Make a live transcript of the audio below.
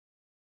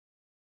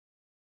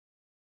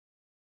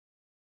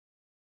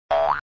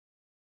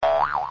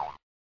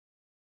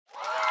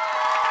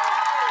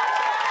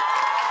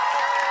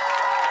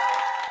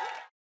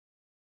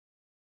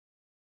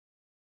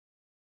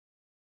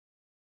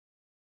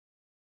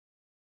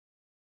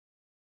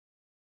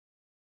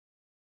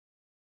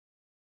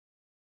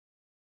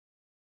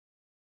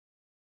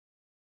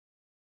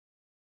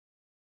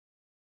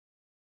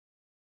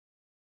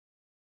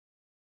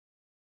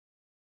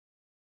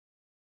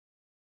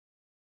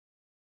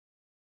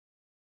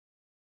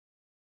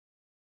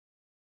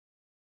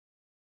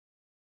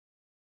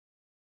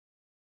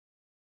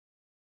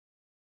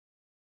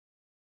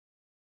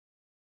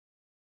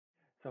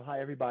So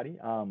hi everybody,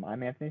 I'm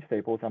Anthony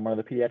Staples. I'm one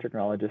of the pediatric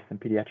neurologists and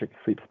pediatric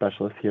sleep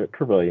specialists here at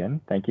Carilion.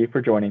 Thank you for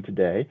joining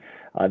today.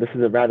 This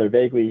is a rather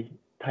vaguely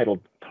titled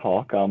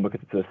talk because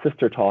it's a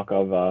sister talk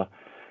of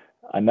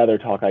another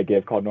talk I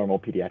give called Normal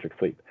Pediatric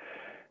Sleep.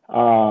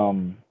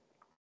 And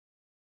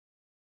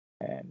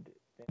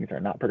things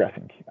are not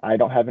progressing. I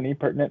don't have any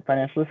pertinent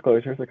financial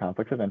disclosures or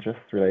conflicts of interest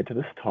related to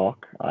this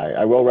talk.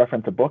 I will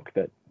reference a book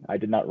that I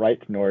did not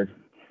write, nor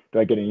do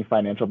I get any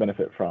financial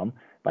benefit from,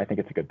 but I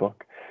think it's a good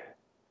book.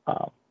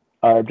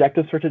 Our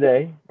objectives for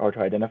today are to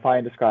identify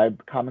and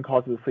describe common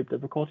causes of sleep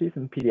difficulties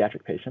in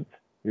pediatric patients,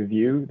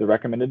 review the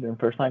recommended and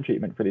first-line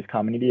treatment for these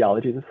common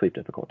etiologies of sleep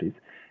difficulties,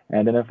 and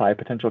identify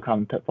potential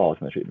common pitfalls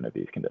in the treatment of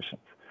these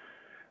conditions.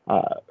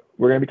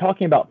 We're going to be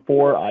talking about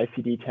 4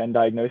 ICD-10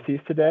 diagnoses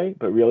today,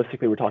 but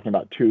realistically we're talking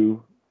about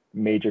 2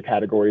 major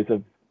categories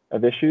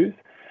of issues.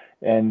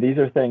 And these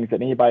are things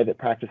that anybody that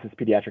practices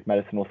pediatric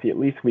medicine will see at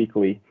least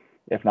weekly,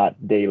 if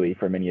not daily,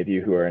 for many of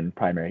you who are in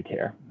primary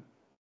care.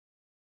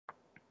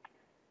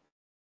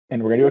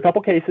 And we're going to do a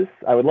couple cases.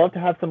 I would love to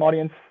have some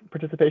audience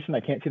participation.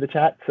 I can't see the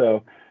chat,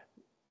 so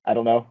I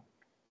don't know.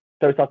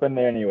 Throw stuff in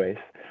there anyways.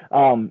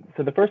 So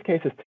the first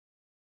case is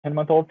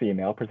 10-month-old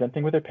female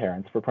presenting with her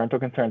parents for parental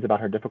concerns about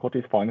her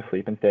difficulties falling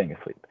asleep and staying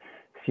asleep.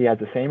 She has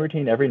the same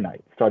routine every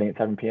night. Starting at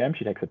 7 p.m.,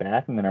 she takes a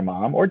bath, and then her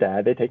mom or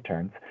dad, they take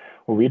turns,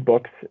 will read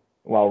books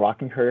while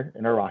rocking her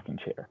in her rocking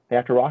chair. They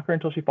have to rock her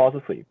until she falls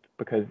asleep,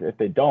 because if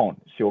they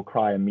don't, she will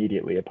cry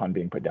immediately upon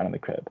being put down in the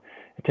crib.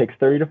 It takes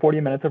 30 to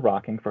 40 minutes of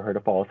rocking for her to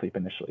fall asleep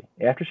initially.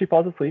 After she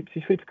falls asleep,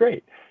 she sleeps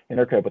great in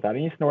her crib without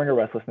any snoring or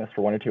restlessness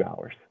for 1 or 2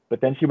 hours. But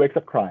then she wakes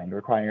up crying,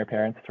 requiring her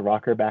parents to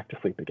rock her back to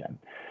sleep again.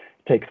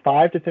 It takes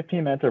 5 to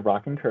 15 minutes of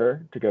rocking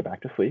her to go back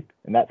to sleep,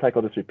 and that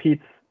cycle just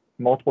repeats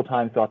multiple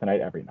times throughout the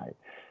night every night.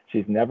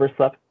 She's never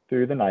slept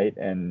through the night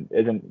and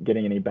isn't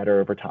getting any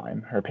better over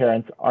time. Her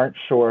parents aren't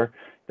sure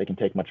they can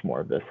take much more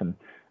of this, and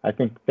I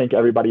think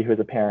everybody who is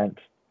a parent,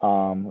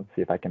 let's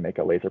see if I can make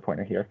a laser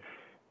pointer here,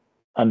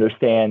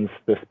 understands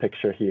this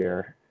picture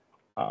here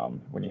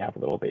when you have a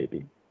little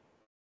baby.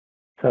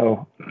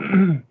 So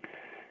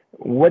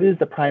what is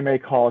the primary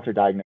cause or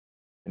diagnosis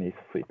of these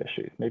sleep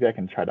issues? Maybe I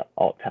can try to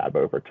Alt-Tab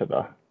over to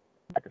the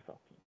Microsoft.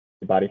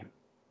 Anybody?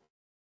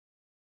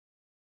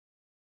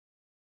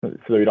 So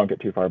we don't get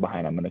too far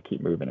behind, I'm going to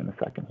keep moving in a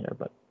second here,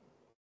 but.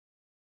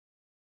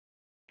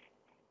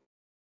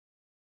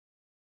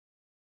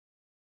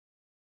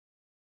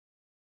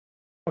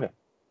 Okay,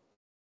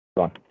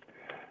 go on.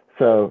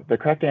 So the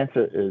correct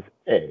answer is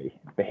A,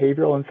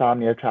 behavioral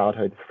insomnia of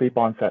childhood sleep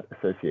onset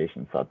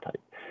association subtype,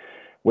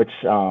 which,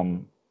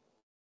 and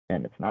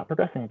it's not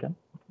progressing again,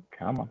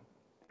 come on,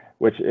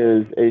 which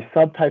is a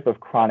subtype of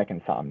chronic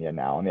insomnia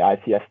now in the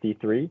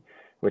ICSD-3,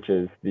 which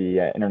is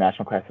the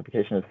International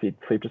Classification of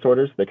Sleep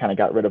Disorders. They kind of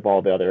got rid of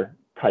all the other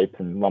types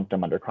and lumped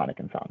them under chronic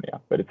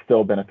insomnia, but it's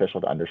still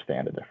beneficial to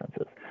understand the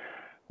differences.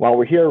 While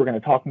we're here, we're going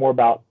to talk more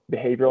about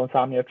behavioral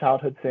insomnia of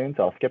childhood soon,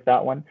 so I'll skip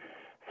that one.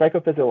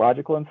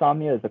 Psychophysiological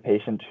insomnia is the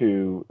patient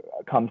who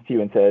comes to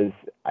you and says,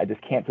 I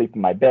just can't sleep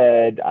in my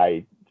bed,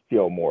 I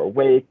feel more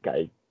awake,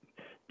 I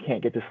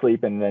can't get to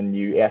sleep, and then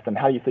you ask them,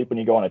 how do you sleep when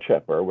you go on a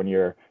trip, or when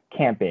you're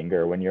camping,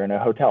 or when you're in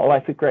a hotel? Oh,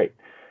 I sleep great.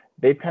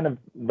 They've kind of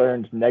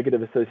learned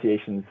negative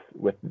associations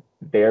with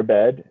their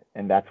bed,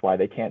 and that's why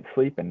they can't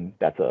sleep, and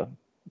that's a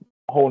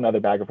whole nother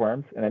bag of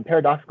worms. And then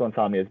paradoxical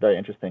insomnia is very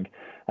interesting.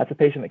 That's a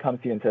patient that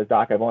comes to you and says,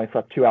 Doc, I've only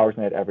slept 2 hours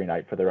a night every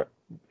night for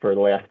the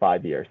last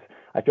 5 years.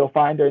 I feel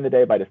fine during the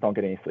day, but I just don't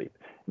get any sleep.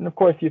 And of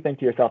course, you think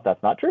to yourself,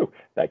 that's not true.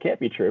 That can't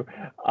be true.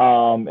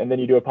 And then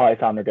you do a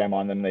polysomnogram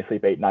on them, and they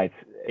sleep 8 nights,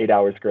 8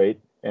 hours great.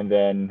 And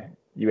then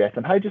you ask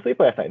them, how did you sleep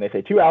last night? And they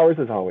say, 2 hours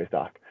as always,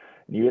 Doc.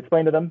 And you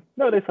explain to them,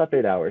 no, they slept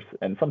 8 hours.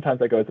 And sometimes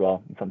that goes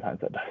well, and sometimes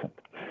that doesn't.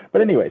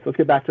 But anyways, let's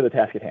get back to the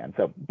task at hand.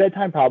 So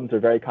bedtime problems are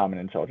very common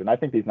in children. I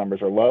think these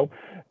numbers are low,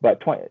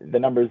 but the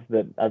numbers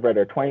that I've read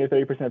are 20 to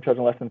 30% of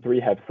children less than 3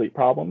 have sleep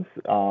problems.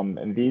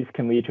 And these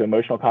can lead to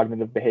emotional,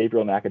 cognitive,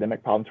 behavioral, and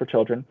academic problems for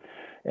children,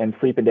 and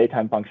sleep and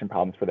daytime function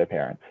problems for their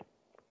parents.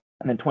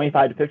 And then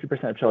 25 to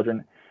 50% of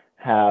children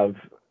have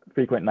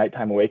frequent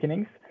nighttime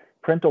awakenings.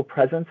 Parental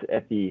presence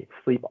at the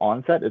sleep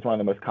onset is one of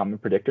the most common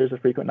predictors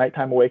of frequent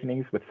nighttime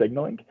awakenings with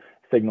signaling.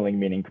 Signaling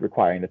meaning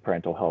requiring the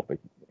parental help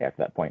after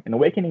that point. And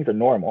awakenings are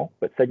normal,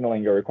 but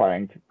signaling or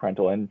requiring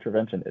parental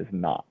intervention is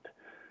not.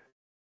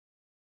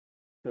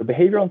 So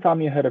behavioral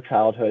insomnia of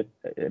childhood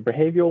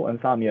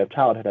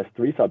has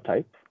 3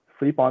 subtypes: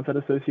 sleep onset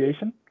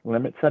association,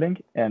 limit setting,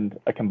 and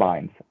a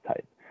combined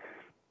type.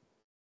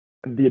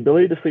 The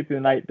ability to sleep through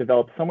the night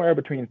develops somewhere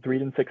between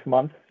 3 and 6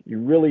 months. You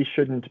really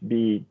shouldn't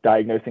be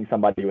diagnosing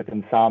somebody with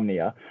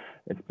insomnia,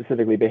 and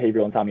specifically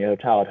behavioral insomnia of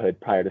childhood,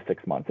 prior to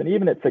 6 months. And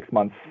even at 6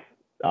 months,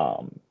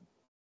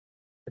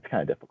 it's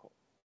kind of difficult.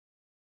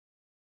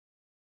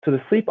 So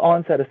the sleep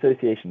onset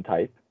association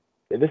type,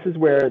 this is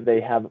where they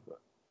have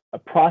a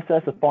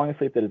process of falling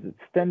asleep that is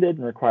extended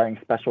and requiring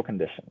special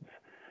conditions.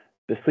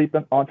 The sleep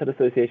onset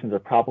associations are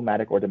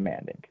problematic or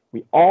demanding.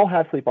 We all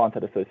have sleep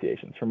onset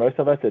associations. For most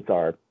of us, it's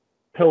our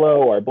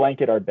pillow, our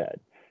blanket, our bed.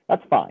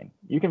 That's fine.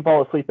 You can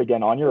fall asleep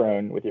again on your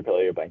own with your pillow,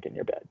 your blanket, and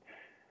your bed.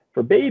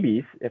 For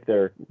babies, if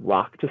they're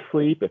rocked to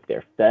sleep, if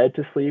they're fed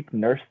to sleep,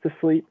 nursed to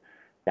sleep,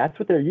 that's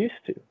what they're used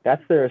to.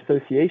 That's their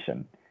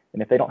association.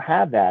 And if they don't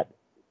have that,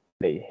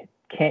 they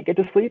can't get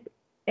to sleep.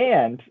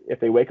 And if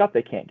they wake up,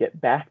 they can't get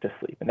back to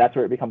sleep. And that's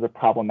where it becomes a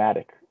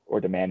problematic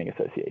or demanding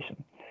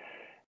association.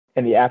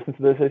 In the absence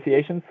of the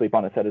association, sleep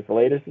onset is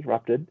delayed or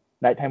disrupted.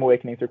 Nighttime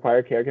awakenings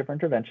require caregiver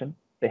intervention.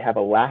 They have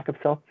a lack of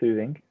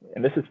self-soothing,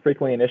 and this is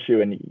frequently an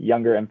issue in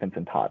younger infants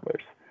and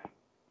toddlers.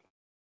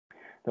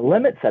 The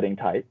limit setting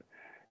type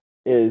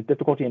is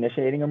difficulty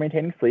initiating or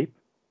maintaining sleep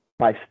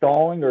by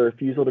stalling or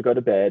refusal to go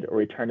to bed or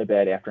return to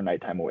bed after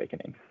nighttime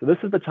awakening. So this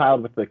is the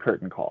child with the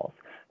curtain calls.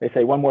 They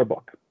say, one more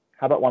book.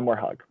 How about one more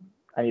hug?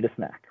 I need a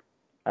snack.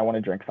 I want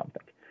to drink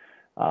something.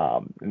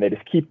 And they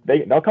just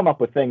they'll come up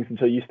with things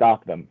until you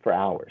stop them for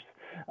hours.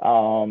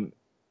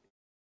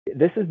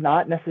 This is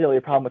not necessarily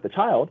a problem with the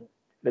child.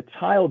 The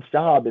child's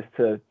job is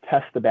to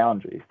test the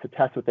boundaries, to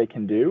test what they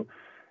can do.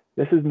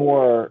 This is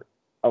more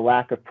a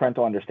lack of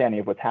parental understanding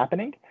of what's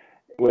happening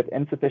with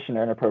insufficient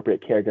or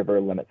inappropriate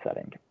caregiver limit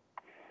setting.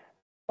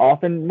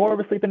 Often more of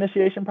a sleep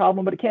initiation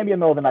problem, but it can be a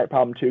middle of the night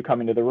problem too,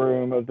 coming to the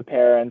room of the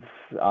parents,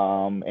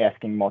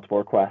 asking multiple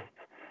requests.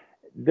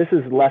 This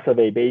is less of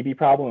a baby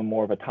problem and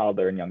more of a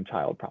toddler and young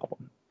child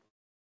problem.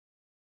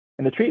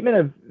 And the treatment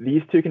of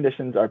these two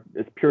conditions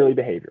is purely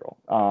behavioral.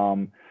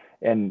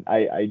 And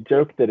I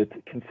joke that it's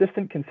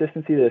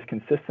consistency that is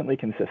consistently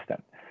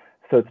consistent.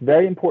 So it's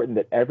very important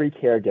that every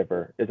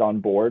caregiver is on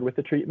board with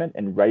the treatment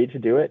and ready to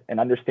do it and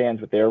understands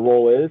what their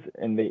role is,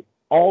 and they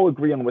all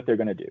agree on what they're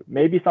going to do.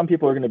 Maybe some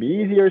people are going to be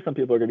easier, some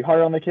people are going to be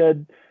harder on the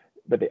kid,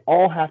 but they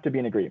all have to be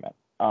in agreement.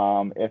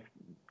 If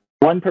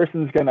one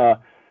person's going to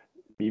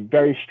be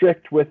very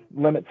strict with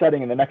limit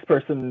setting and the next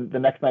person the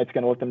next night's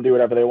going to let them do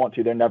whatever they want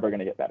to, they're never going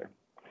to get better.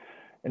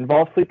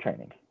 Involve sleep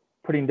training,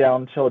 putting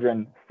down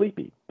children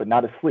sleepy but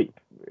not asleep,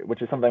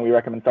 which is something we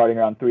recommend starting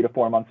around 3 to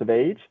 4 months of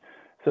age,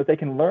 so that they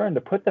can learn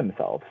to put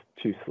themselves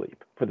to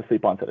sleep for the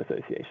sleep onset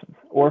associations.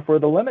 Or for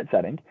the limit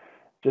setting,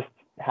 just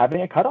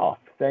having a cutoff,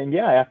 saying,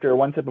 yeah, after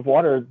one sip of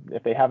water,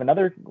 if they have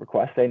another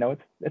request, they know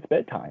it's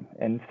bedtime,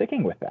 and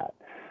sticking with that.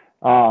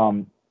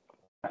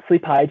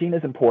 Sleep hygiene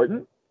is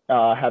important.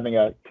 Having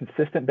a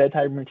consistent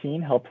bedtime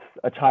routine helps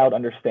a child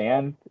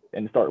understand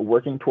and start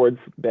working towards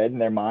bed in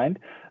their mind.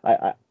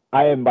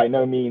 I am by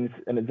no means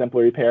an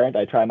exemplary parent.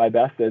 I try my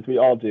best, as we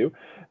all do.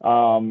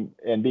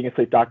 And being a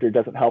sleep doctor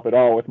doesn't help at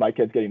all with my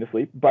kids getting to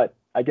sleep. But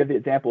I give the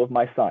example of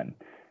my son.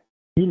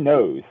 He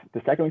knows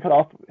the second we cut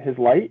off his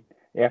light,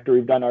 after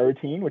we've done our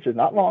routine, which is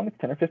not long, it's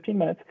 10 or 15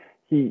 minutes,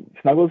 he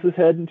snuggles his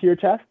head into your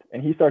chest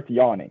and he starts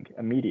yawning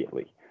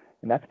immediately.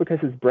 And that's because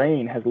his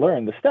brain has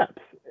learned the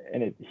steps,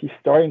 and he's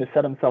starting to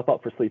set himself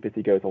up for sleep as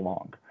he goes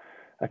along.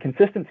 A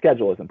consistent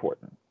schedule is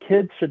important.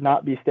 Kids should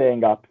not be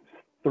staying up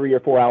 3 or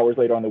 4 hours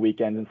later on the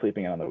weekends and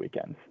sleeping in on the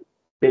weekends.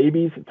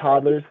 Babies,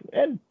 toddlers,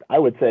 and I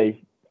would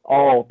say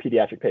all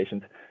pediatric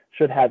patients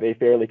should have a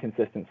fairly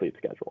consistent sleep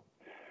schedule.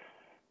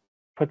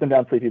 Put them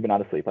down sleepy but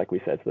not asleep, like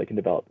we said, so they can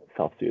develop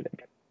self-soothing.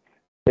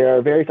 There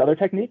are various other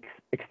techniques.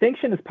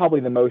 Extinction is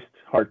probably the most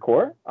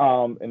hardcore,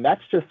 and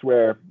that's just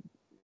where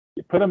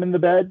you put them in the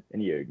bed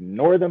and you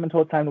ignore them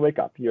until it's time to wake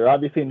up. You're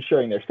obviously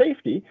ensuring their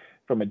safety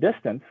from a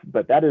distance,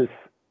 but that is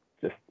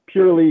just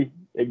purely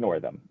ignore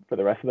them for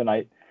the rest of the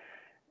night.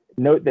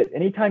 Note that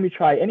anytime you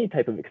try any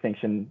type of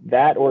extinction,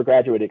 that or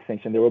graduated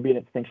extinction, there will be an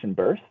extinction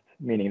burst,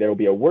 meaning there will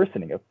be a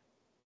worsening of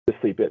the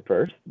sleep at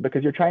first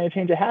because you're trying to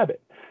change a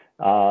habit.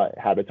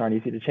 Habits aren't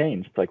easy to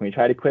change. It's like when you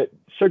try to quit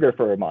sugar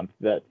for a month,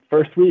 that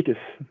first week is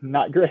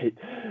not great.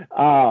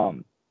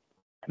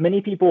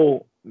 Many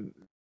people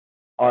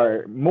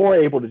are more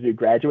able to do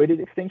graduated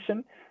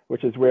extinction,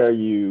 which is where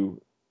you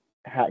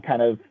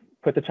kind of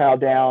put the child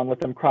down,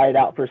 let them cry it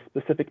out for a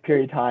specific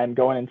period of time,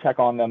 go in and check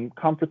on them,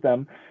 comfort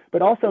them,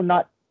 but also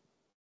not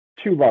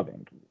too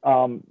loving.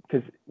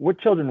 Because what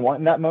children want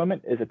in that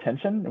moment is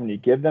attention. And when you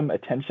give them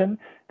attention,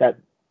 that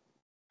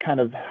kind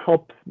of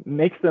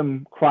makes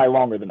them cry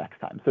longer the next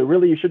time. So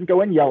really, you shouldn't go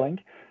in yelling,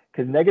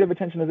 because negative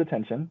attention is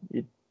attention.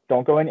 You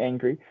don't go in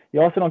angry.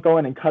 You also don't go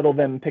in and cuddle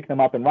them, pick them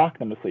up, and rock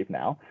them to sleep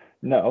now.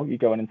 No, you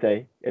go in and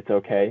say, it's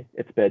okay,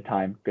 it's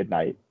bedtime, good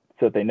night,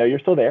 so that they know you're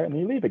still there, and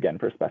then you leave again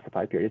for a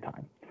specified period of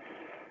time.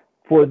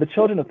 For the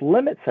children with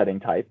limit setting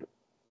type,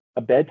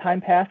 a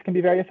bedtime pass can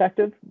be very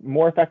effective,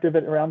 more effective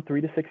at around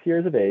 3 to 6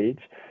 years of age.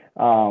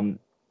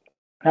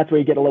 That's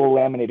where you get a little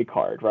laminated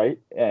card, right?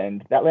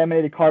 And that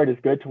laminated card is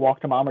good to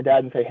walk to mom or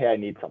dad and say, hey, I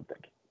need something.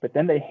 But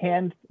then they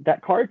hand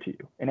that card to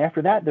you. And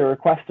after that, their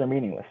requests are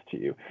meaningless to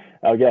you.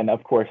 Again,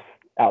 of course,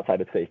 outside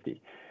of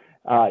safety.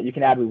 You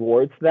can add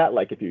rewards to that,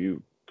 like if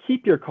you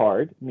keep your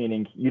card,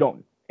 meaning you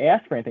don't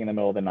ask for anything in the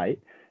middle of the night,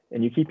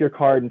 and you keep your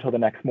card until the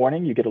next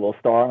morning, you get a little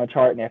star on a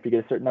chart, and after you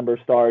get a certain number of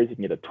stars, you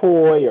can get a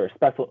toy or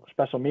a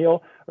special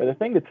meal, or the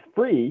thing that's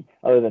free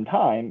other than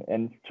time,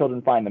 and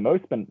children find the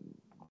most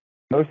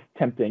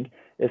tempting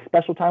is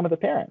special time with a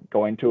parent,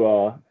 going to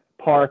a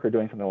park or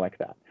doing something like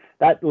that.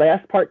 That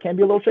last part can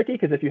be a little tricky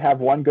because if you have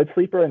one good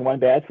sleeper and one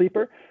bad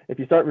sleeper, if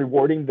you start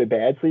rewarding the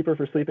bad sleeper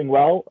for sleeping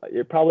well,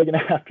 you're probably going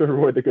to have to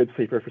reward the good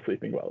sleeper for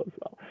sleeping well as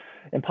well.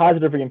 And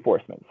positive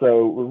reinforcement.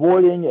 So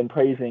rewarding and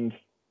praising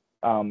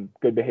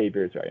good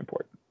behavior is very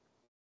important.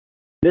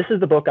 This is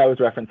the book I was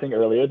referencing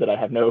earlier that I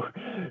have no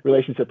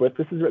relationship with.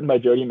 This is written by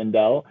Jody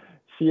Mindell.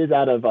 She is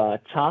out of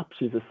CHOP.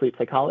 She's a sleep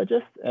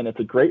psychologist, and it's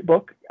a great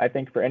book, I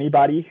think, for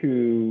anybody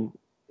who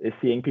is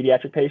seeing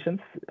pediatric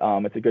patients.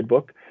 It's a good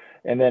book.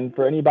 And then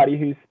for anybody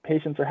whose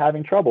patients are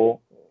having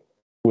trouble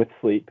with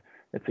sleep,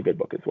 it's a good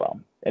book as well.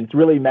 And it's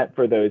really meant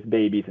for those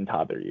babies and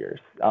toddler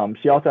years.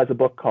 She also has a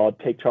book called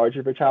Take Charge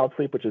of Your Child's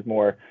Sleep, which is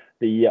more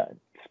the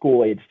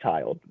school-age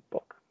child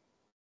book.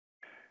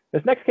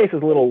 This next case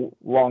is a little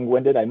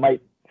long-winded. I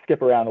might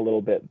skip around a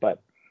little bit,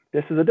 but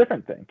this is a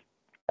different thing.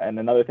 And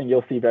another thing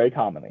you'll see very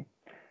commonly.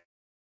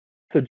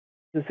 So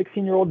the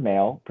 16-year-old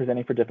male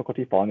presenting for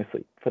difficulty falling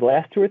asleep. For the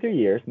last 2 or 3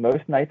 years,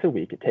 most nights a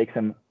week, it takes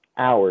him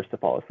hours to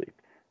fall asleep.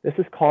 This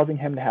is causing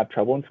him to have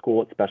trouble in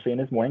school, especially in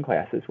his morning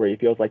classes, where he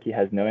feels like he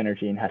has no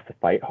energy and has to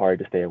fight hard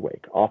to stay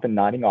awake, often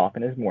nodding off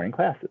in his morning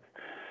classes.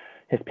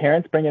 His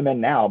parents bring him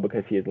in now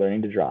because he is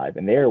learning to drive,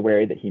 and they are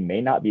worried that he may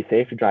not be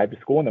safe to drive to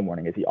school in the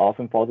morning as he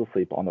often falls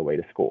asleep on the way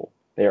to school.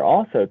 They are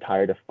also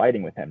tired of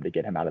fighting with him to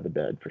get him out of the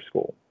bed for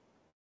school.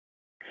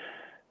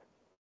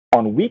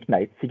 On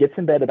weeknights, he gets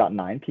in bed about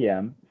 9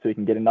 p.m. so he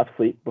can get enough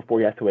sleep before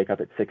he has to wake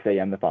up at 6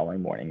 a.m. the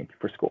following morning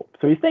for school.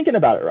 So he's thinking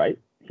about it, right?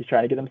 He's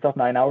trying to get himself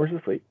 9 hours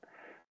of sleep.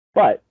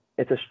 But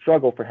it's a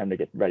struggle for him to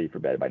get ready for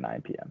bed by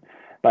 9 p.m.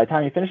 By the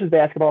time he finishes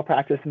basketball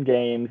practice and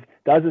games,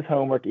 does his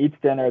homework, eats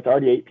dinner, it's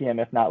already 8 p.m.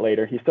 if not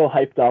later. He's still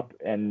hyped up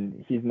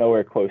and he's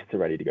nowhere close to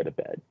ready to go to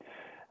bed.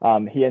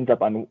 He ends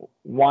up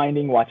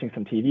unwinding, watching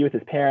some TV with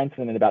his parents,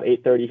 and then about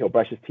 8:30 he'll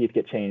brush his teeth,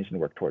 get changed,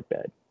 and work toward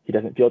bed. He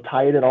doesn't feel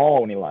tired at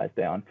all when he lies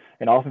down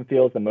and often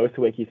feels the most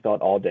awake he's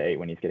felt all day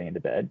when he's getting into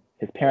bed.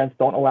 His parents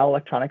don't allow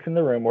electronics in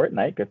the room or at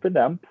night. Good for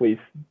them. Please,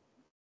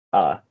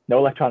 no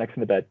electronics in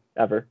the bed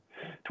ever.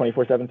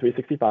 24/7,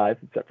 365,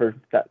 except for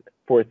that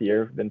 4th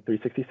year, then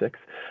 366.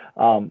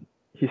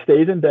 He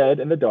stays in bed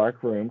in the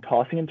dark room,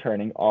 tossing and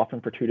turning,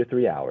 often for 2 to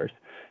 3 hours,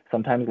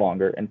 sometimes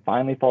longer, and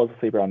finally falls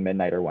asleep around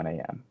midnight or 1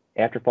 a.m.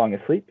 After falling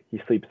asleep,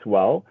 he sleeps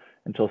well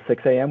until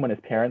 6 a.m. when his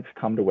parents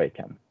come to wake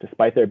him.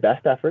 Despite their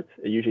best efforts,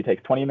 it usually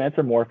takes 20 minutes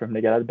or more for him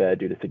to get out of bed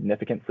due to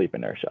significant sleep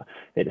inertia.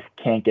 They just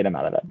can't get him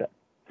out of that bed.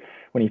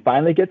 When he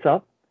finally gets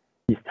up,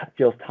 he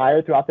feels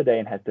tired throughout the day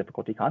and has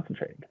difficulty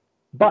concentrating.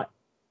 But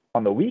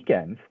on the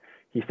weekends,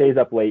 he stays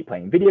up late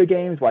playing video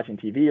games, watching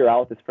TV, or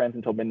out with his friends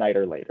until midnight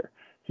or later.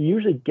 He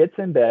usually gets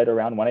in bed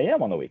around 1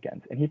 a.m. on the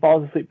weekends, and he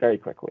falls asleep very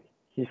quickly.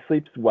 He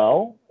sleeps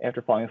well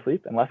after falling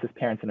asleep, unless his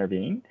parents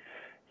intervene.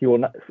 He will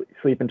not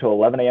sleep until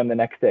 11 a.m. the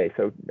next day,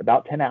 so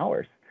about 10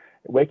 hours,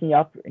 waking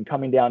up and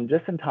coming down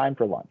just in time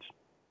for lunch.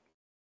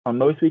 On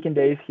most weekend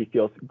days, he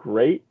feels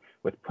great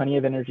with plenty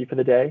of energy for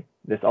the day.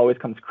 This always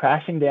comes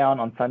crashing down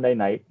on Sunday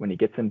night when he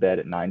gets in bed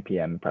at 9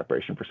 p.m. in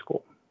preparation for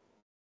school.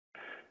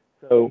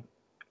 So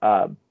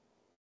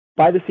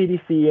by the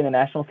CDC and the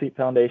National Sleep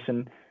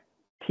Foundation,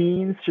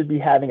 teens should be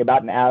having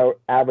about an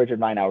average of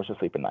 9 hours of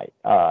sleep a night.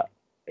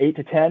 8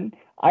 to 10,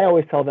 I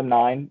always tell them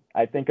 9.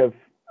 I think of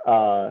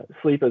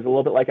sleep as a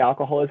little bit like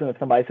alcoholism. If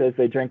somebody says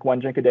they drink 1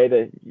 drink a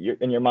day,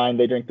 in your mind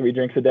they drink 3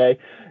 drinks a day.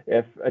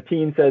 If a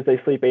teen says they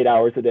sleep 8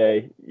 hours a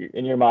day,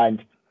 in your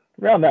mind,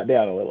 round that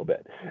down a little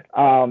bit.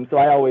 So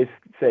I always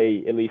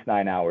say at least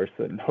 9 hours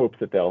in hopes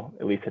that they'll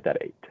at least hit that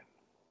 8.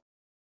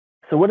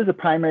 So what is the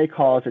primary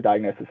cause or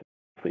diagnosis of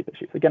sleep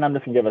issues? Again, I'm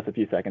just going to give us a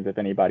few seconds if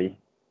anybody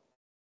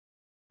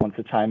wants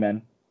to chime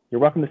in. You're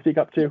welcome to speak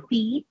up too.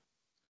 B,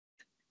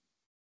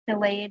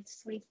 delayed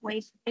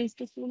sleep-wake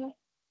disorder.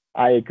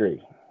 I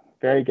agree.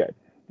 Very good.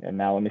 And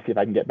now let me see if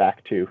I can get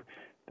back to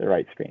the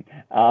right screen.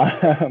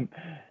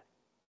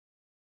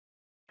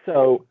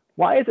 So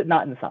why is it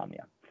not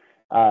insomnia?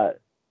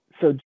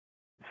 So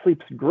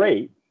sleeps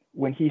great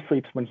when he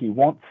sleeps when he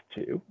wants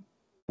to,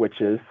 which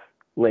is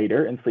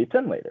later, and sleeps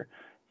in later.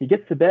 He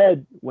gets to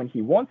bed when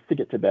he wants to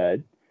get to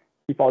bed.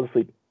 He falls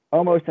asleep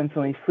almost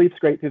instantly, sleeps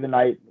great through the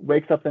night,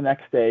 wakes up the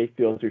next day,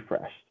 feels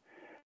refreshed.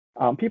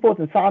 People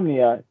with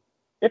insomnia,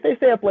 if they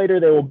stay up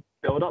later, they will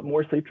build up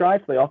more sleep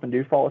drive, so they often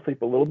do fall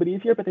asleep a little bit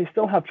easier, but they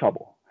still have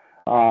trouble.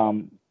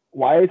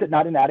 Why is it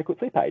not inadequate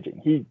sleep hygiene?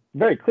 He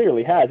very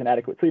clearly has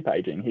inadequate sleep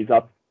hygiene. He's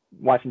up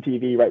watching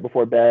TV right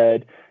before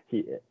bed.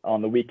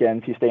 On the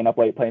weekends, he's staying up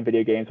late playing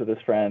video games with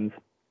his friends.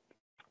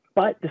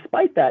 But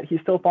despite that, he's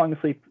still falling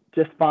asleep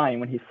just fine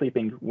when he's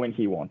sleeping when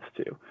he wants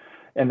to.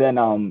 And then,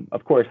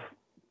 of course,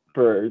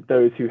 for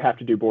those who have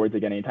to do boards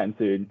again anytime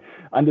soon,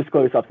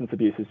 undisclosed substance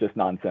abuse is just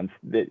nonsense.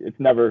 It's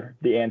never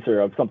the answer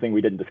of something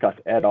we didn't discuss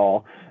at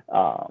all.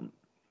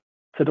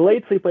 So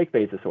delayed sleep-wake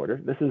phase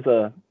disorder. This is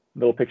a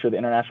little picture of the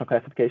International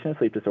Classification of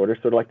Sleep Disorders,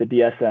 sort of like the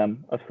DSM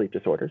of sleep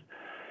disorders.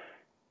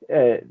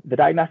 The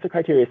diagnostic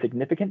criteria is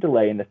significant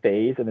delay in the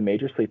phase of the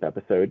major sleep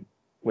episode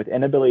with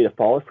inability to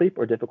fall asleep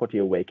or difficulty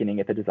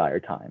awakening at the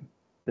desired time.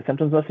 The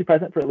symptoms must be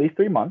present for at least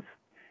 3 months,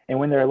 and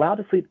when they're allowed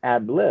to sleep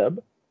ad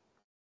lib,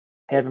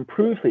 have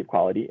improved sleep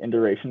quality and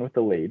duration with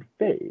delayed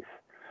phase.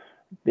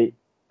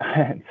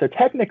 So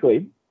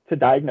technically, to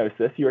diagnose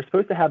this, you are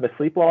supposed to have a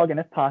sleep log and,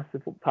 if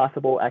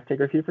possible,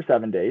 actigraphy for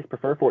 7 days,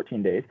 prefer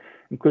 14 days,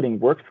 including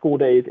work, school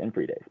days, and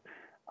free days.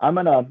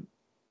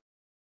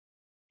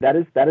 That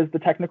is the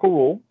technical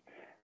rule.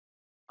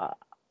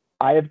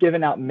 I have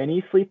given out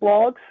many sleep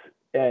logs,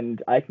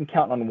 and I can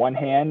count on one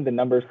hand the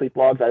number of sleep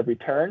logs I've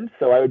returned,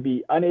 so I would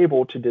be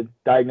unable to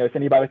diagnose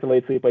anybody with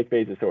delayed sleep-wake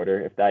phase disorder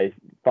if I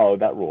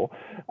followed that rule.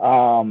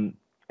 And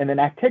then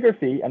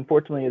actigraphy,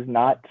 unfortunately, is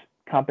not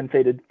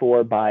compensated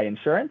for by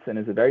insurance and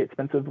is a very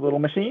expensive little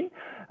machine.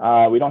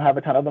 We don't have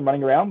a ton of them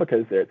running around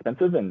because they're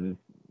expensive and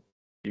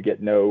you get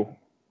no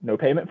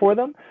payment for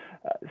them.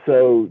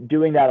 So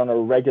doing that on a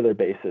regular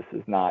basis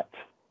is not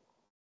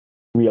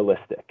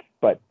realistic,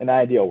 but in an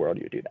ideal world,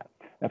 you do that.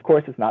 And of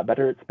course, it's not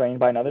better explained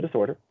by another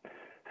disorder.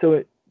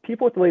 So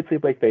people with delayed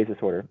sleep-wake phase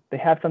disorder, they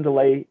have some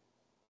delay.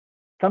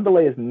 Some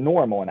delay is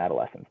normal in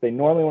adolescence. They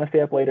normally want to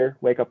stay up later,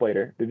 wake up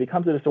later. It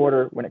becomes a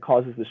disorder when it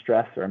causes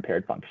distress or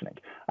impaired functioning.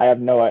 I have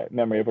no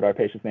memory of what our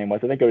patient's name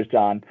was. I think it was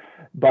John.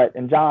 But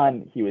in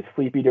John, he was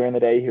sleepy during the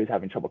day. He was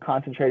having trouble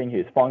concentrating. He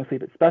was falling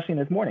asleep, especially in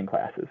his morning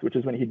classes, which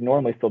is when he'd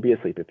normally still be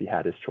asleep if he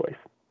had his choice.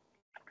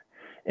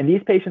 In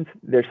these patients,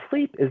 their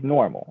sleep is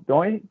normal. The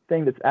only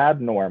thing that's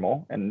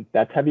abnormal, and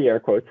that's heavy air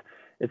quotes,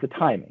 is the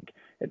timing.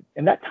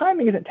 And that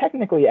timing isn't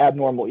technically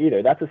abnormal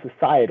either. That's a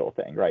societal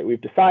thing, right?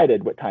 We've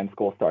decided what time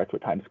school starts,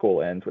 what time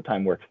school ends, what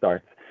time work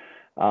starts.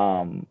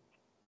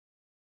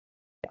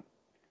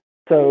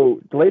 So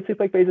delayed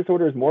sleep-wake phase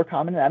disorder is more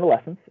common in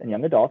adolescents and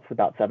young adults,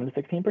 about 7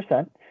 to 16%.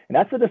 And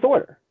that's a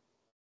disorder,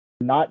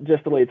 not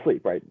just delayed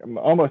sleep, right?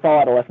 Almost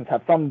all adolescents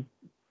have some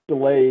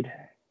delayed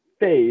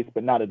phase,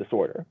 but not a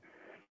disorder.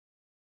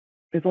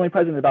 It's only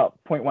present in about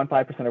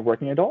 0.15% of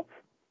working adults.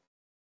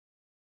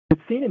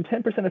 It's seen in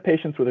 10% of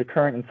patients with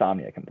recurrent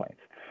insomnia complaints.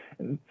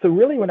 And so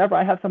really, whenever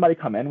I have somebody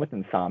come in with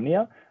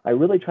insomnia, I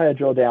really try to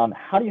drill down,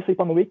 how do you sleep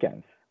on the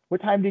weekends?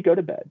 What time do you go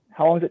to bed?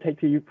 How long does it take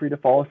for you to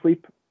fall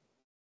asleep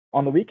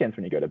on the weekends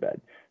when you go to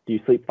bed? Do you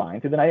sleep fine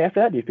through the night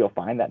after that? Do you feel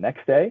fine that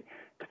next day?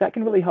 Because that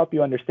can really help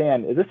you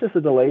understand, is this just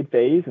a delayed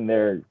phase and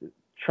they're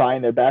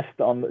trying their best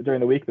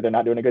during the week, but they're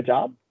not doing a good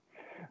job?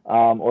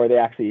 Or are they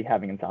actually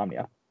having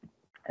insomnia?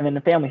 And then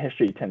the family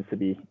history tends to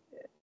be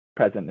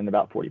present in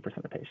about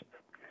 40% of patients.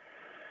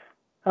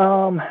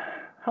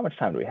 How much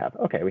time do we have?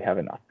 Okay, we have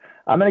enough.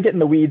 I'm going to get in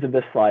the weeds of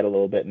this slide a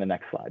little bit in the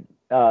next slide.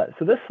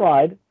 So this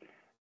slide,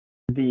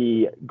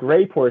 the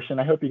gray portion,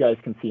 I hope you guys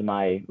can see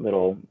my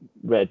little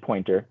red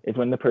pointer, is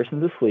when the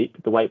person's asleep.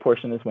 The white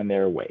portion is when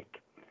they're awake.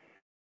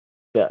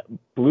 The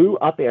blue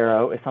up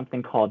arrow is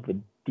something called the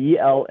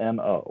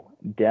DLMO,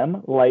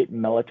 dim light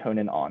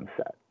melatonin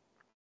onset.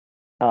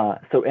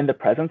 So in the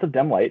presence of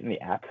dim light and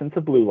the absence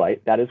of blue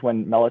light, that is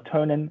when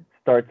melatonin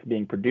starts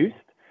being produced,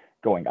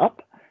 going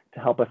up to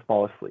help us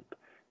fall asleep.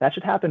 That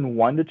should happen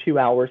 1 to 2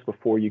 hours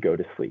before you go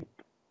to sleep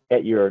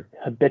at your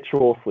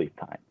habitual sleep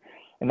time.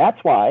 And that's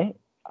why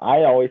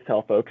I always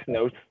tell folks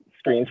no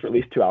screens for at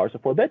least 2 hours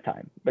before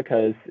bedtime,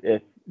 because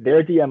if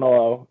their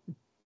DMLO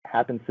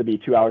happens to be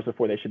 2 hours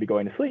before they should be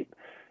going to sleep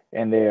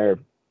and their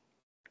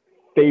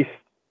face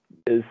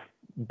is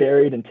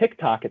buried in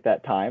TikTok at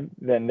that time,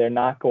 then they're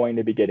not going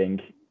to be getting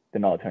the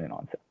melatonin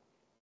onset.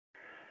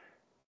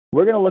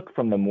 We're going to look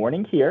from the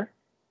morning here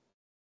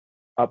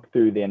up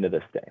through the end of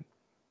this day.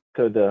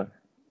 So the,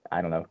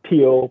 I don't know,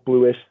 teal,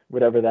 bluish,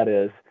 whatever that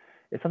is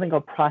something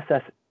called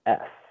process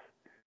S.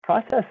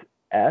 Process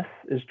S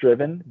is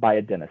driven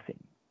by adenosine.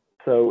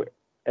 So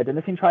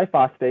adenosine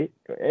triphosphate,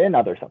 and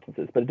other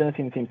substances, but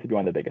adenosine seems to be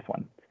one of the biggest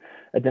ones.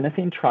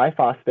 Adenosine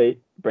triphosphate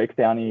breaks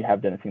down and you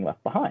have adenosine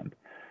left behind.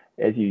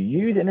 As you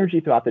use energy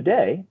throughout the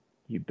day,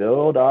 you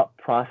build up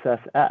process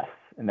S,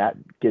 and that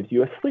gives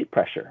you a sleep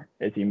pressure.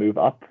 As you move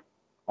up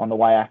on the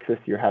y-axis,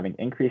 you're having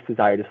increased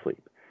desire to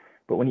sleep.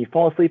 But when you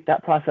fall asleep,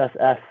 that process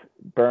S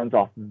burns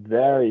off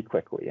very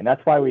quickly. And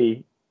that's why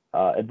we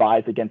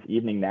advise against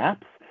evening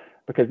naps,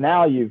 because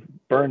now you've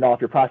burned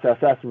off your process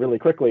S really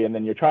quickly, and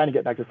then you're trying to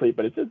get back to sleep,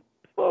 but it's just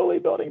slowly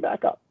building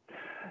back up.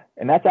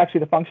 And that's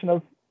actually the function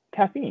of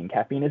caffeine.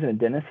 Caffeine is an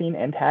adenosine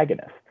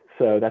antagonist.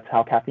 So that's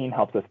how caffeine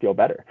helps us feel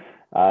better.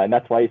 And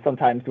that's why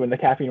sometimes when the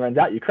caffeine runs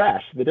out, you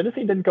crash. The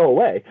adenosine didn't go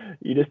away.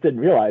 You just didn't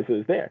realize it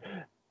was there.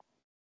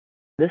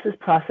 This is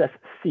process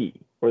C,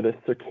 or the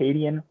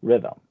circadian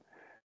rhythm.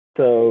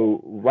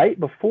 So right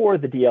before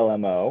the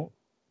DLMO,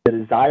 the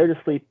desire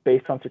to sleep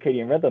based on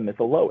circadian rhythm is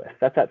the lowest.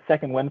 That's that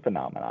second wind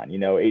phenomenon.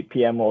 8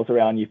 p.m. rolls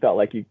around, you felt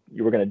like you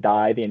were going to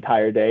die the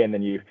entire day, and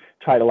then you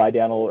try to lie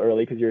down a little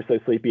early because you're so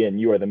sleepy, and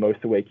you are the most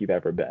awake you've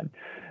ever been.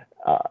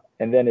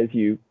 And then as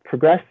you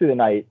progress through the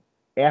night,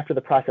 after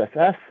the process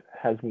S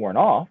has worn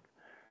off,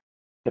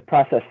 the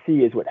process C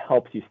is what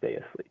helps you stay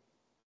asleep.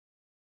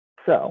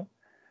 So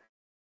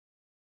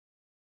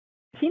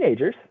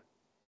teenagers,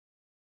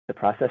 the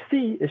process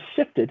C is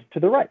shifted to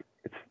the right.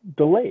 It's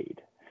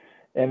delayed.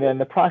 And then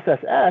the process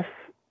S,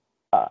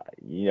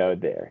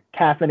 they're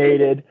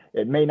caffeinated.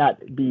 It may not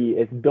be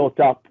as built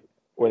up,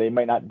 or they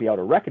might not be able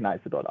to recognize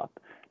the build up.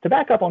 To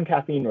back up on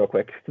caffeine real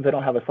quick, since I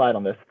don't have a slide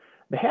on this,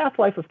 The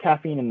half-life of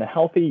caffeine in the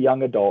healthy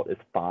young adult is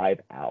 5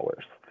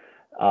 hours.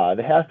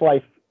 The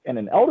half-life in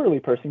an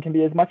elderly person can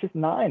be as much as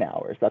 9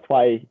 hours. That's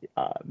why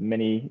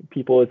many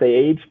people as they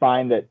age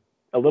find that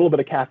a little bit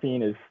of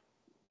caffeine is,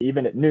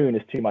 even at noon,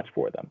 is too much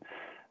for them.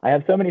 I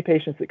have so many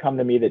patients that come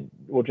to me that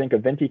will drink a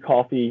venti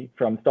coffee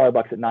from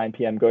Starbucks at 9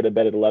 p.m., go to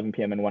bed at 11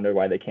 p.m. and wonder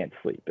why they can't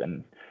sleep.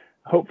 And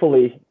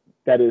hopefully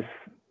that is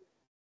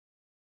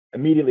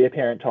immediately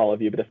apparent to all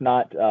of you, but if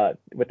not,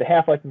 with the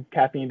half-life of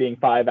caffeine being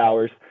 5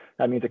 hours,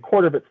 that means a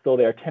quarter of it's still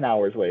there 10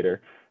 hours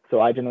later.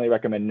 So I generally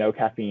recommend no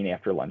caffeine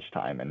after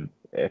lunchtime. And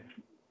if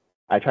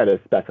I try to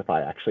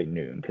specify actually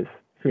noon, because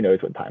who knows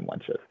what time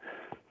lunch is.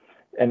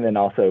 And then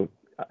also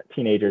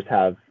teenagers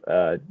have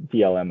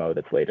DLMO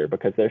that's later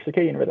because their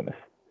circadian rhythm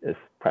is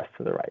pressed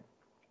to the right.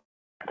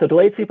 So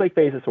delayed sleep-wake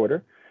phase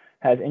disorder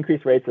has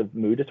increased rates of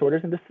mood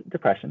disorders and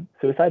depression,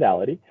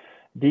 suicidality,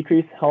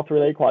 decreased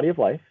health-related quality of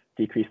life,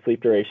 decreased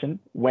sleep duration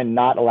when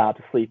not allowed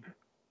to sleep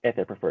at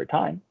their preferred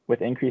time,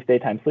 with increased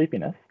daytime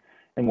sleepiness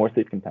and more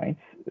sleep complaints.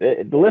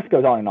 The list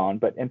goes on and on,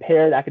 but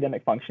impaired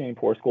academic functioning and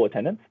poor school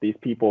attendance. These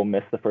people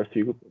miss the first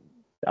few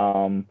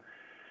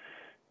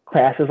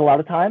classes a lot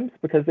of times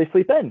because they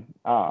sleep in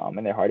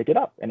and they're hard to get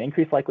up, and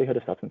increased likelihood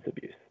of substance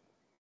abuse.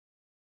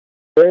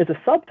 There is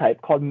a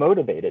subtype called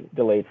motivated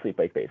delayed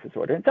sleep-wake phase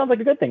disorder. It sounds like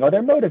a good thing. Oh,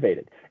 they're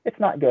motivated. It's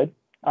not good.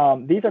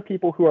 These are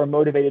people who are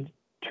motivated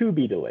to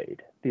be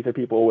delayed. These are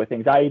people with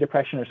anxiety,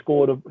 depression, or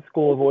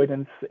school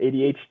avoidance,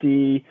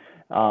 ADHD,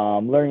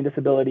 learning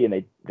disability,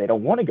 and they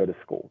don't want to go to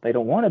school. They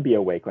don't want to be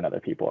awake when other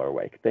people are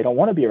awake. They don't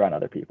want to be around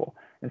other people.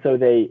 And so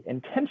they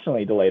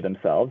intentionally delay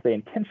themselves. They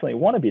intentionally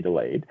want to be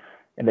delayed,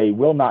 and they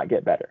will not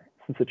get better.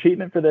 Since the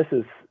treatment for this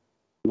is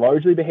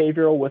largely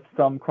behavioral with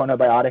some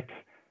chronobiotic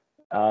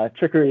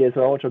trickery as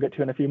well, which we'll get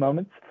to in a few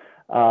moments,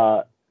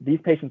 these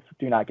patients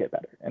do not get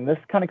better. And this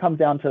kind of comes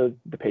down to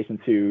the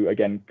patients who,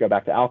 again, go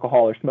back to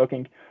alcohol or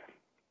smoking.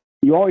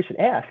 You always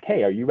should ask,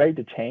 hey, are you ready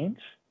to change?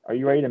 Are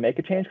you ready to make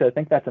a change? Because I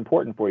think that's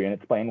important for you, and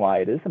explain why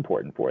it is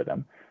important for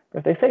them. But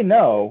if they say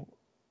no,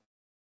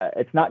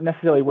 it's not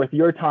necessarily worth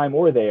your time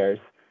or theirs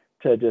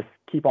to just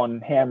keep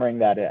on hammering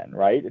that in,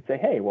 right? It's say,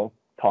 hey, well,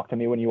 talk to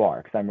me when you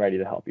are, because I'm ready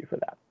to help you for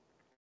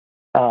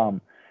that.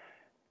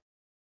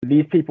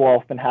 These people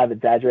often have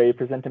exaggerated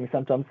presenting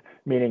symptoms,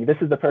 meaning this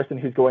is the person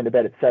who's going to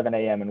bed at 7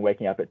 a.m. and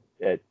waking up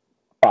at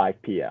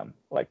 5 p.m.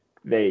 Like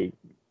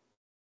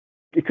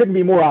it couldn't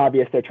be more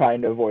obvious they're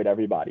trying to avoid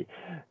everybody,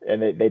 and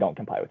they don't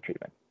comply with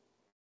treatment.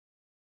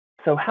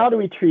 So how do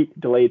we treat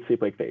delayed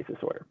sleep-wake phase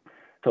disorder?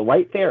 So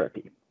light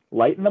therapy,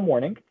 light in the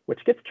morning,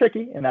 which gets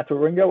tricky, and that's what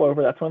we're going to go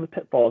over. That's one of the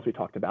pitfalls we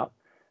talked about.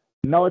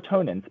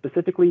 Melatonin,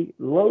 specifically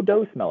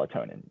low-dose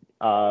melatonin.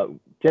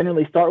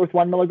 Generally start with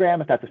 1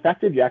 milligram. If that's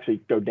effective, you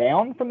actually go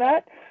down from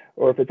that.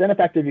 Or if it's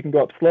ineffective, you can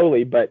go up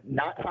slowly, but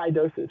not high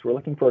doses. We're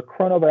looking for a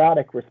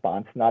chronobiotic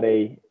response, not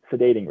a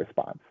sedating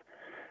response.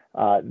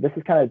 This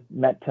is kind of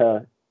meant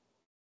to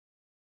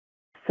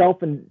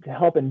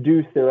help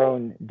induce their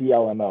own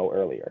DLMO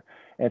earlier.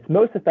 And it's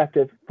most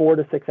effective 4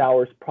 to 6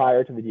 hours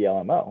prior to the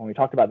DLMO. When we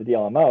talked about the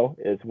DLMO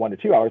is 1 to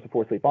 2 hours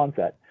before sleep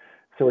onset.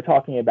 So we're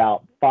talking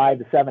about 5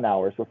 to 7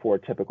 hours before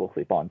typical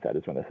sleep onset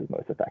is when this is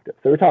most effective.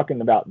 So we're talking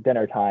about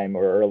dinner time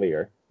or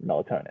earlier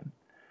melatonin.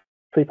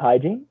 Sleep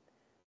hygiene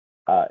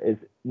is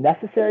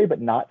necessary but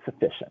not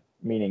sufficient,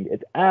 meaning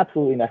it's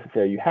absolutely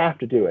necessary. You have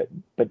to do it,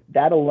 but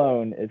that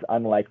alone is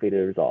unlikely to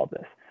resolve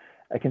this.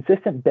 A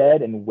consistent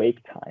bed and wake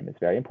time is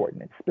very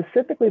important. It's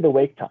specifically the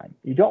wake time.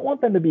 You don't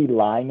want them to be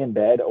lying in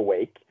bed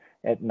awake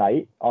at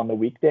night on the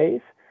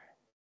weekdays,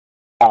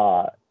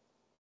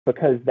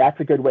 because that's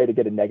a good way to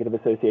get a negative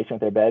association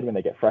with their bed when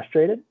they get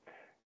frustrated.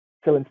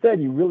 So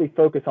instead, you really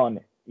focus on,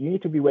 you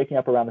need to be waking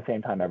up around the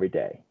same time every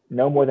day,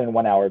 no more than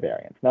 1 hour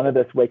variance. None of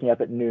this waking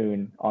up at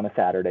noon on a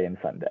Saturday and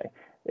Sunday.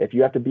 If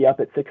you have to be up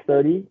at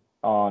 6:30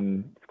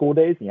 on school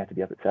days, then you have to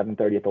be up at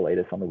 7:30 at the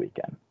latest on the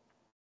weekend.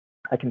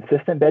 A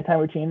consistent bedtime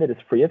routine that is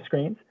free of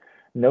screens,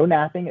 no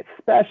napping,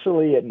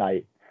 especially at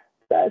night,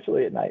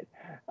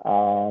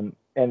 and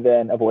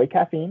then avoid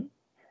caffeine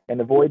and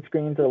avoid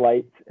screens or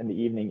lights in the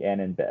evening and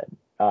in bed.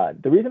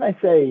 The reason I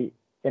say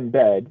in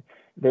bed,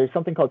 there's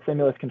something called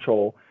stimulus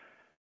control,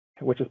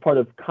 which is part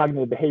of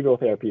cognitive behavioral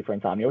therapy for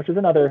insomnia, which is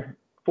another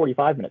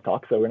 45-minute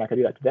talk, so we're not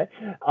going to do that today.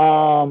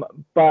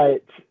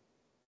 But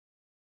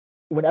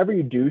whenever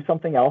you do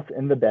something else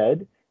in the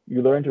bed,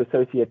 you learn to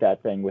associate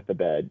that thing with the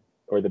bed,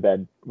 or the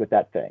bed with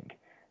that thing.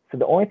 So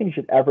the only thing you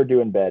should ever do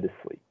in bed is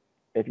sleep.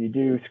 If you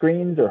do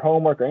screens or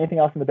homework or anything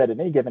else in the bed at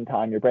any given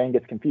time, your brain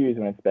gets confused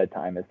when it's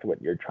bedtime as to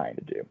what you're trying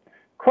to do.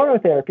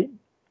 Chronotherapy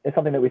is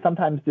something that we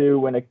sometimes do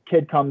when a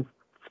kid comes,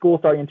 school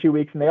starting in 2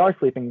 weeks, and they are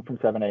sleeping from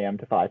 7 a.m.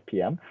 to 5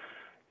 p.m.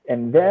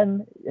 And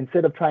then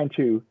instead of trying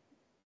to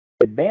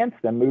advance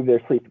them, move their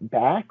sleep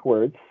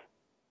backwards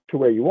to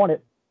where you want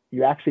it,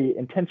 you actually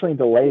intentionally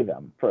delay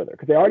them further,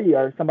 because they already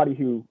are somebody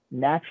who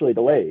naturally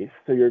delays.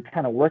 So you're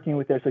kind of working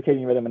with their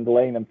circadian rhythm and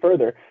delaying them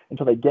further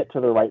until they get to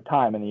the right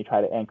time, and then you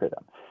try to anchor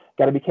them.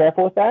 Got to be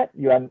careful with that.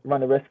 You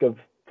run the risk of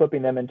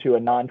flipping them into a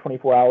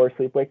non-24-hour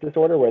sleep-wake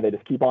disorder where they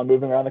just keep on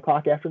moving around the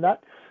clock after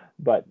that,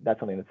 but that's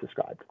something that's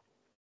described.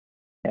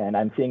 And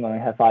I'm seeing we only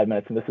have 5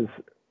 minutes, and this is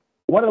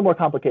one of the more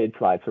complicated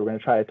slides, so we're going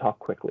to try to talk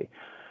quickly.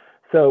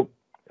 So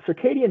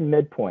circadian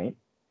midpoint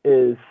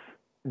is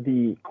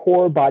the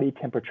core body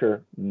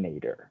temperature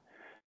nadir.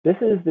 This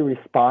is the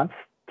response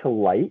to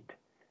light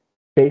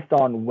based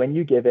on when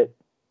you give it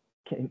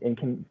in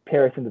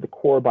comparison to the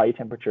core body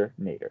temperature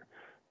nadir.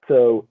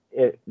 So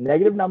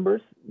negative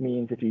numbers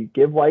means if you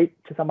give light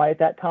to somebody at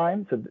that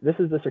time, so this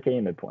is the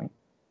circadian midpoint.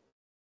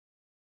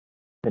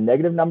 The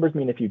negative numbers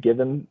mean if you give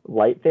them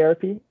light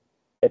therapy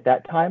at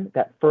that time,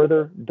 that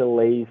further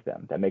delays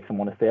them. That makes them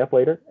want to stay up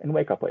later and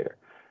wake up later.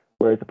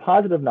 Whereas the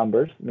positive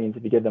numbers means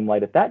if you give them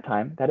light at that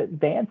time, that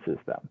advances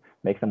them,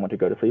 makes them want to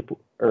go to sleep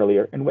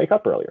earlier and wake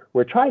up earlier.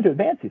 We're trying to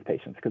advance these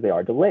patients because they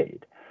are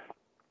delayed.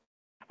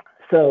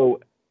 So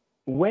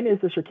when is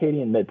the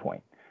circadian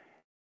midpoint?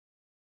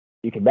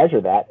 You can measure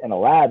that in a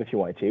lab if you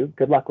want to.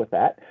 Good luck with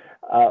that.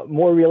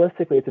 More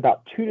realistically, it's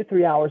about 2 to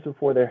 3 hours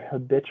before their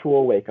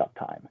habitual wake-up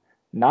time.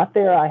 Not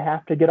their I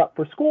have to get up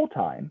for school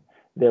time,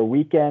 their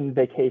weekend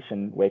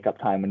vacation wake-up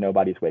time when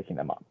nobody's waking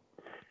them up.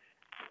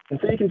 And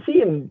so you can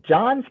see in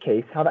John's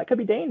case how that could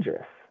be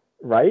dangerous,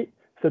 right?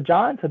 So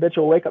John's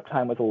habitual wake-up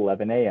time was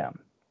 11 a.m.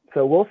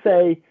 So we'll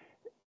say,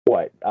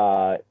 what,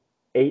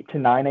 8 to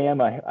 9 a.m.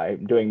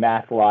 I'm doing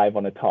math live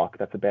on a talk.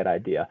 That's a bad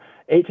idea.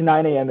 8 to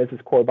 9 a.m. is his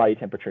core body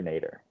temperature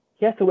nadir.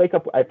 He has to wake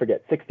up, I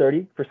forget,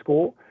 6:30 for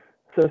school.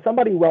 So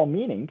somebody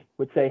well-meaning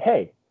would say,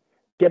 hey,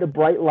 get a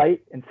bright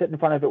light and sit in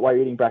front of it while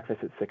you're eating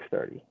breakfast at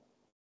 6:30.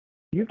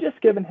 You've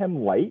just given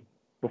him light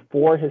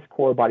before his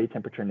core body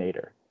temperature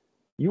nadir.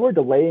 You are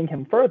delaying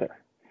him further.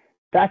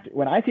 In fact,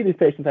 when I see these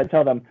patients, I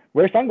tell them,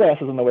 wear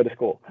sunglasses on the way to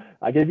school.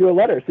 I give you a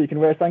letter so you can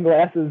wear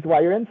sunglasses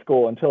while you're in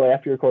school until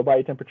after your core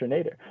body temperature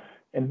nadir.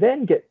 And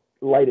then get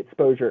light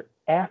exposure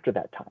after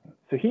that time.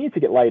 So he needs to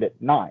get light at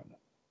 9,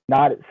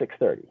 not at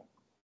 6:30.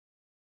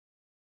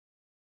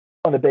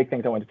 One of the big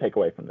things I want to take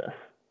away from this.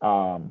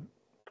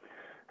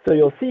 So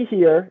you'll see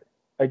here,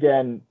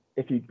 again,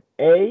 if you,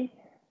 A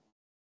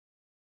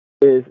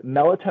is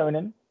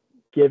melatonin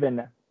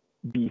given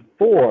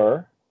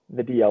before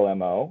the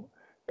DLMO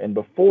and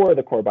before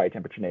the core body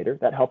temperature nadir.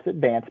 That helps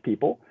advance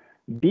people.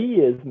 B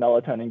is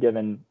melatonin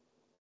given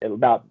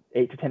about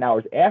 8 to 10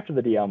 hours after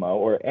the DLMO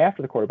or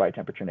after the core body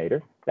temperature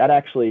nadir. That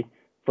actually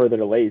further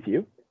delays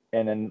you.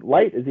 And then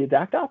light is the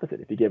exact opposite.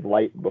 If you give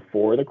light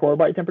before the core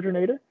body temperature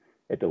nadir,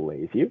 it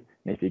delays you.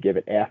 And if you give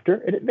it after,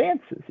 it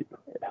advances you.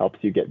 It helps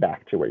you get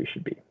back to where you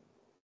should be.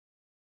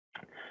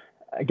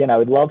 Again, I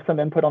would love some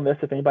input on this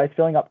if anybody's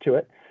feeling up to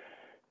it.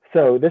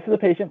 So this is a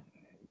patient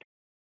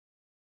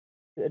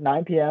at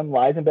 9 p.m.,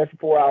 lies in bed for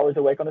 4 hours,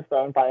 awake on his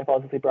phone, finally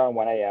falls asleep around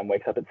 1 a.m.,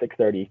 wakes up at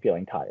 6:30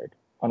 feeling tired.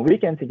 On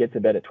weekends, he gets to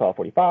bed at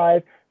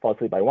 12:45, falls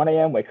asleep by 1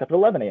 a.m., wakes up at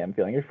 11 a.m.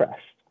 feeling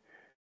refreshed.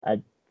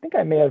 I think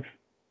I may have,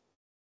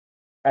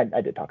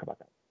 I did talk about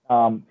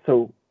that.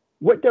 So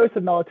what dose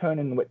of melatonin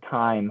and what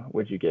time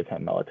would you give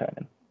him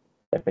melatonin?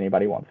 If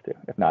anybody wants to.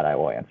 If not, I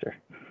will answer.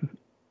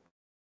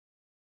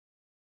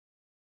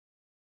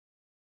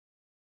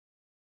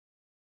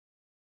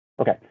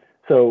 Okay,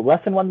 so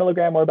less than 1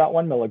 milligram or about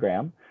 1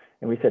 milligram.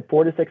 And we said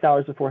 4 to 6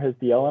 hours before his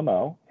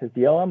DLMO. His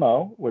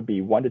DLMO would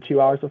be 1 to 2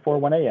 hours before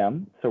 1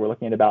 a.m. So we're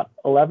looking at about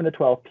 11 to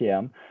 12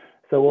 p.m.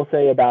 So we'll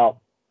say about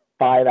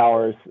 5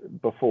 hours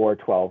before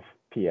 12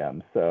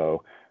 p.m.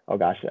 So, oh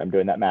gosh, I'm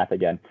doing that math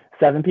again.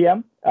 7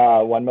 p.m.,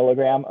 1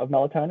 milligram of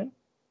melatonin.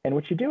 And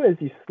what you do is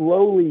you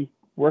slowly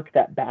work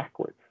that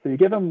backwards. So you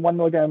give him 1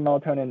 milligram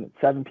of melatonin at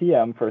 7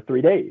 p.m. for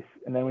 3 days.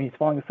 And then when he's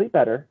falling asleep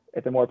better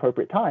at the more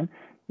appropriate time,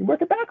 you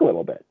work it back a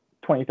little bit,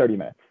 20, 30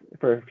 minutes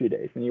for a few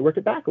days. And you work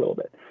it back a little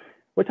bit.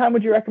 What time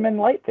would you recommend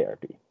light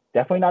therapy?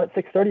 Definitely not at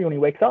 6:30 when he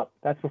wakes up.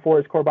 That's before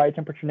his core body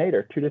temperature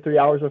nadir. 2 to 3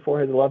 hours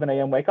before his 11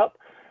 a.m. wake up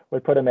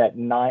would put him at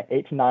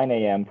 8 to 9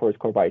 a.m. for his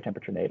core body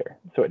temperature nadir.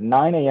 So at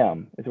 9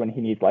 a.m. is when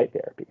he needs light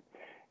therapy.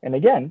 And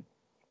again,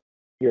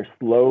 you're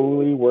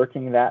slowly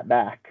working that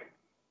back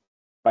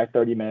by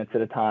 30 minutes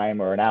at a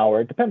time or an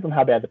hour. It depends on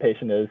how bad the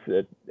patient is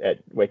at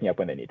waking up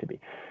when they need to be.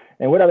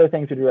 And what other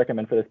things would you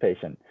recommend for this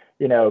patient?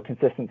 You know,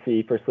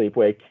 consistency for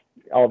sleep-wake,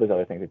 all those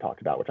other things we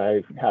talked about, which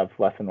I have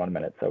less than 1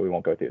 minute, so we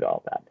won't go through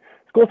all of that.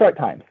 School start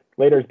times,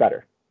 later is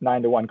better.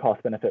 9 to 1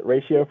 cost-benefit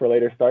ratio for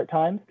later start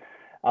times.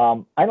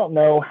 I don't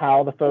know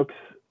how the folks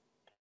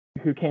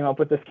who came up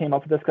with this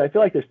because I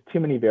feel like there's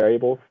too many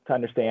variables to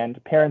understand.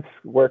 Parents'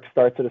 work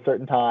starts at a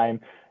certain time.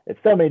 It's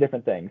so many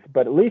different things,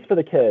 but at least for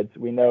the kids,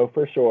 we know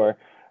for sure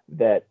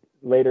that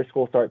later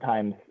school start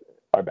times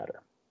are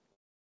better.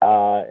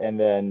 And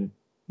then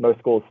most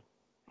schools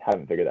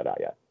haven't figured that out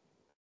yet.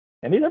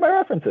 And these are my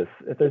references.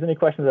 If there's any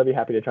questions, I'd be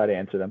happy to try to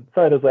answer them.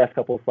 Sorry, those last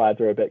couple of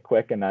slides are a bit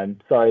quick, and I'm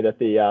sorry that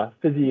the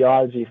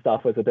physiology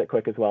stuff was a bit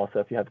quick as well. So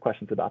if you have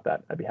questions about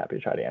that, I'd be happy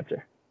to try to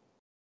answer.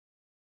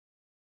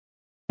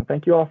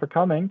 Thank you all for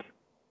coming.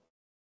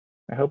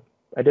 I hope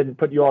I didn't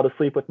put you all to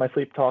sleep with my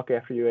sleep talk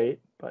after you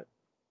ate.